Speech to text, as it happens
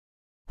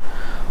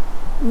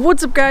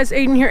What's up guys,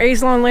 Aiden here,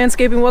 Ace Lawn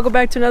Landscaping. Welcome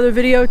back to another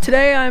video.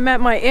 Today I'm at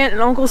my aunt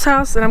and uncle's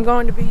house and I'm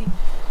going to be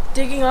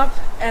digging up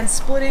and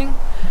splitting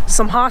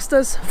some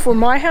hostas for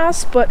my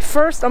house. But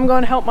first I'm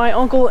going to help my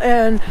uncle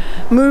and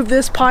move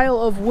this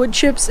pile of wood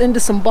chips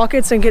into some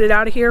buckets and get it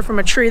out of here from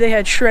a tree they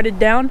had shredded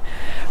down.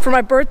 For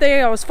my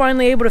birthday I was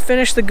finally able to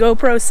finish the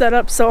GoPro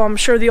setup, so I'm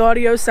sure the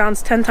audio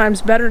sounds 10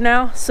 times better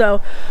now. So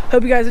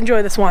hope you guys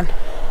enjoy this one.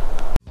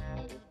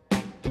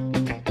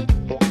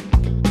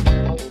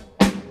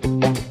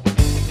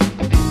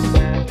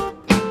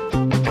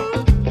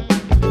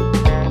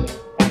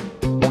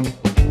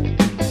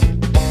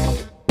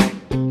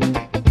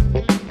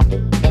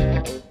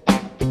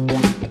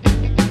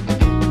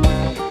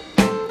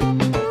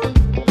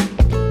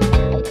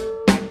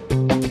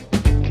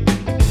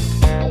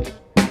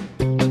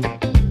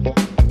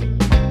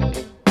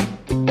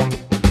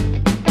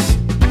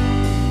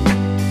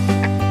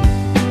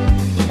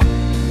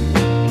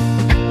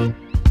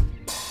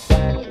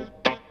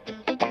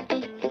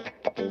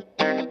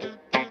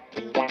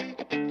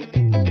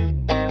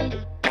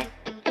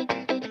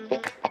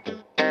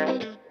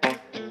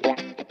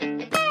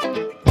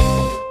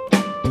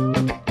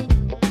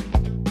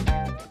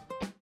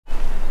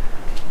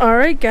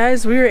 Alright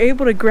guys, we were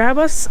able to grab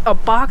us a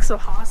box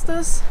of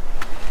hostas.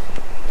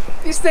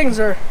 These things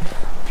are,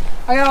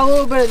 I got a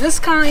little bit of this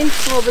kind,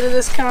 a little bit of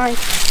this kind,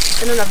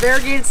 and then the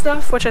variegated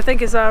stuff, which I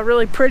think is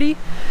really pretty.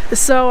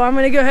 So I'm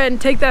going to go ahead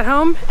and take that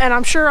home, and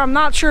I'm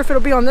not sure if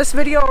it'll be on this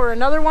video or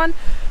another one,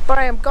 but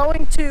I am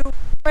going to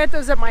plant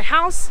those at my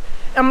house.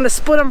 I'm going to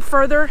split them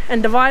further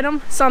and divide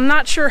them. So I'm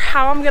not sure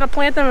how I'm going to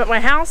plant them at my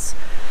house,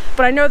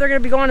 but I know they're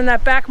going to be going in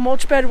that back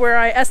mulch bed where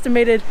I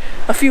estimated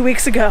a few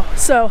weeks ago.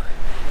 So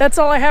that's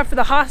all I have for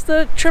the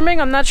hosta trimming.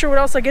 I'm not sure what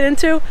else I get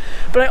into,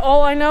 but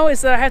all I know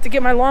is that I have to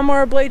get my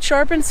lawnmower blade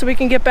sharpened so we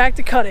can get back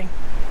to cutting.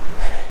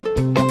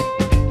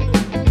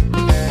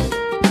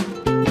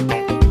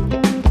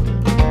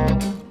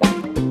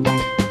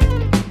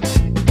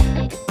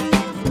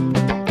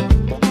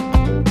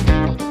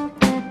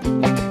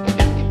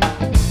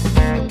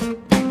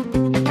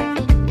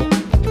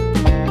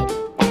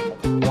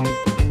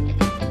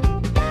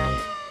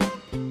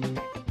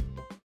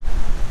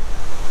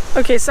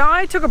 Okay, so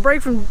I took a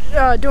break from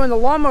doing the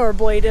lawnmower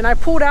blade and I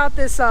pulled out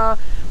this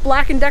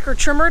Black & Decker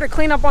trimmer to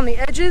clean up on the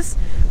edges.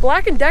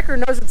 Black & Decker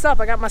knows it's up.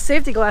 I got my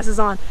safety glasses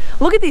on.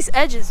 Look at these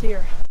edges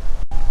here,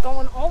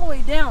 going all the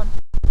way down,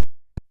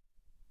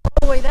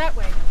 all the way that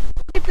way.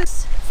 Look at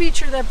this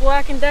feature that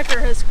Black & Decker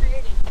has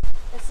created.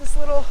 It's this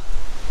little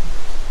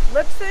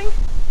lip thing,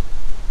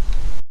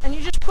 and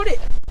you just put it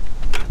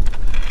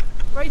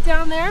right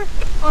down there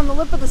on the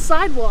lip of the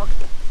sidewalk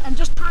and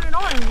just turn it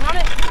on and run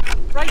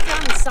it right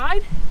down the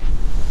side.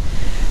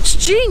 It's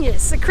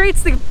genius. It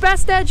creates the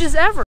best edges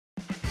ever.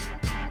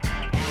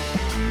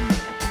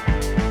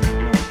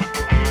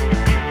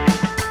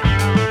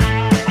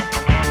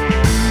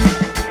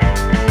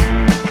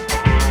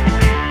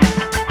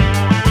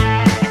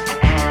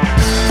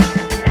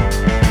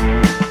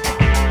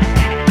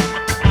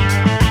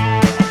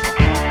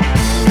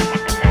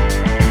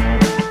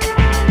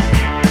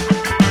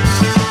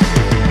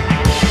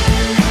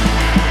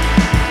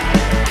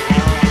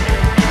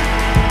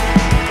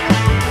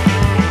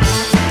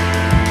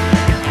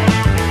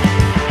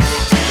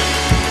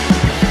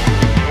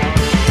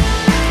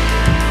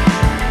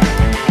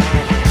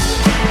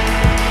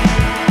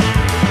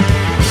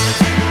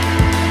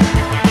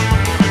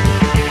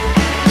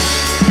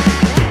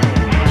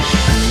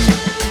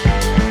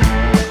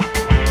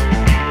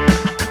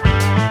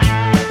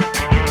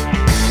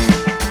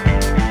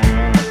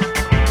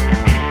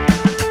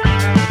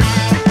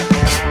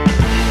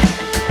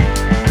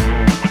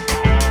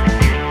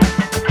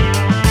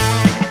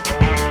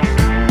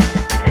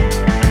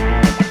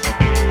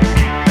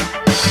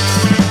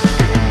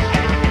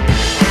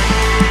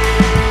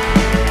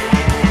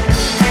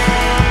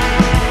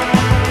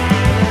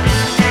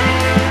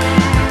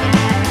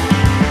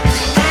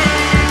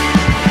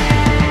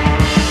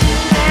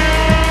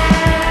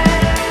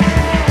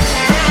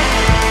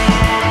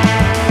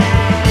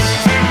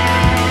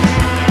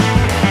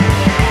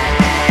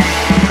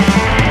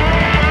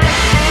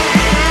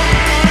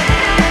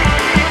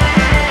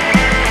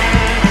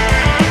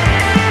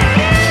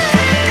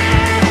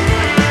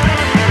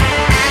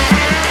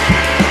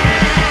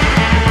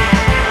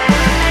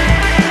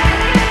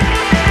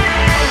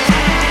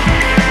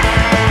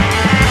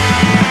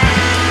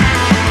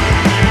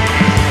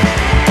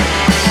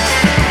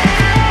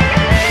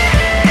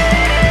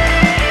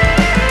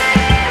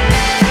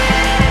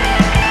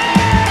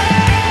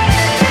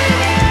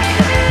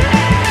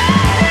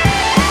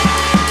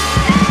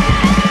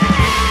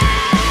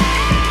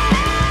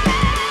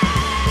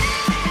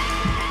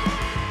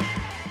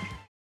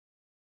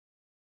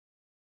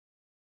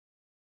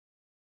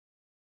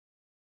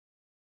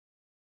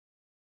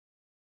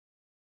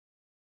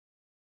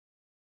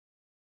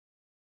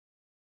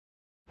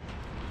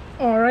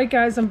 Alright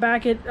guys, I'm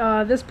back at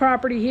this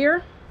property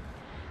here.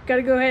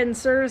 Gotta go ahead and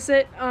service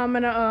it.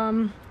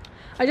 I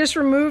just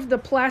removed the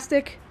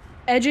plastic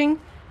edging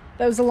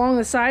that was along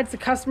the sides. The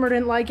customer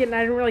didn't like it and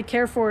I didn't really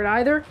care for it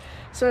either.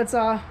 So it's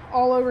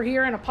all over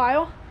here in a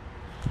pile.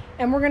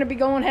 And we're going to be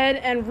going ahead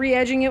and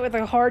re-edging it with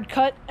a hard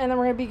cut. And then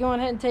we're going to be going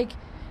ahead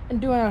and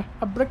doing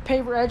a brick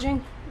paver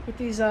edging with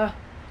these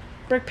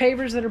brick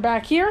pavers that are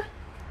back here.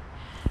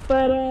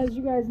 But as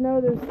you guys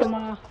know, there's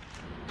some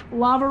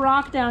lava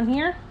rock down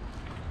here.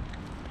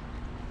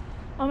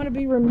 I'm going to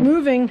be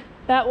removing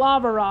that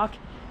lava rock,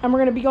 and we're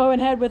going to be going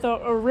ahead with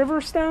a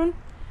river stone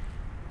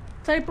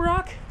type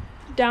rock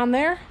down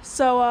there.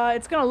 So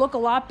it's going to look a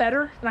lot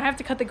better. And I have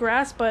to cut the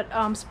grass, but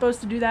I'm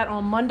supposed to do that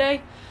on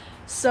Monday.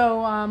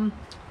 So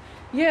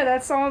yeah,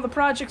 that's all the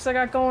projects I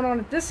got going on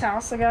at this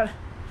house. I got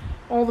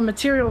all the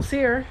materials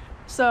here.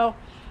 So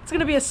it's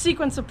going to be a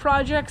sequence of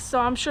projects. So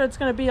I'm sure it's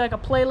going to be like a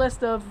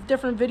playlist of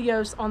different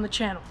videos on the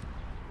channel.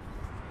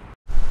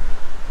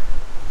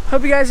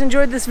 Hope you guys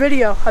enjoyed this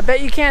video. I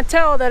bet you can't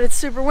tell that it's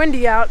super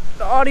windy out.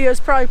 The audio is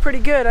probably pretty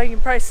good. I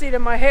can probably see it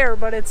in my hair,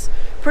 but it's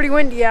pretty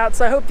windy out,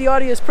 so I hope the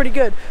audio is pretty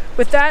good.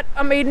 With that,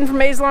 I'm Aiden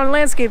from A's Lawn and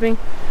Landscaping.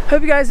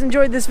 Hope you guys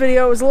enjoyed this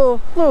video. It was a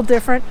little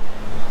different.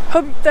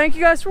 Thank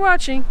you guys for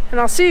watching, and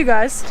I'll see you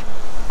guys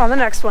on the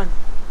next one.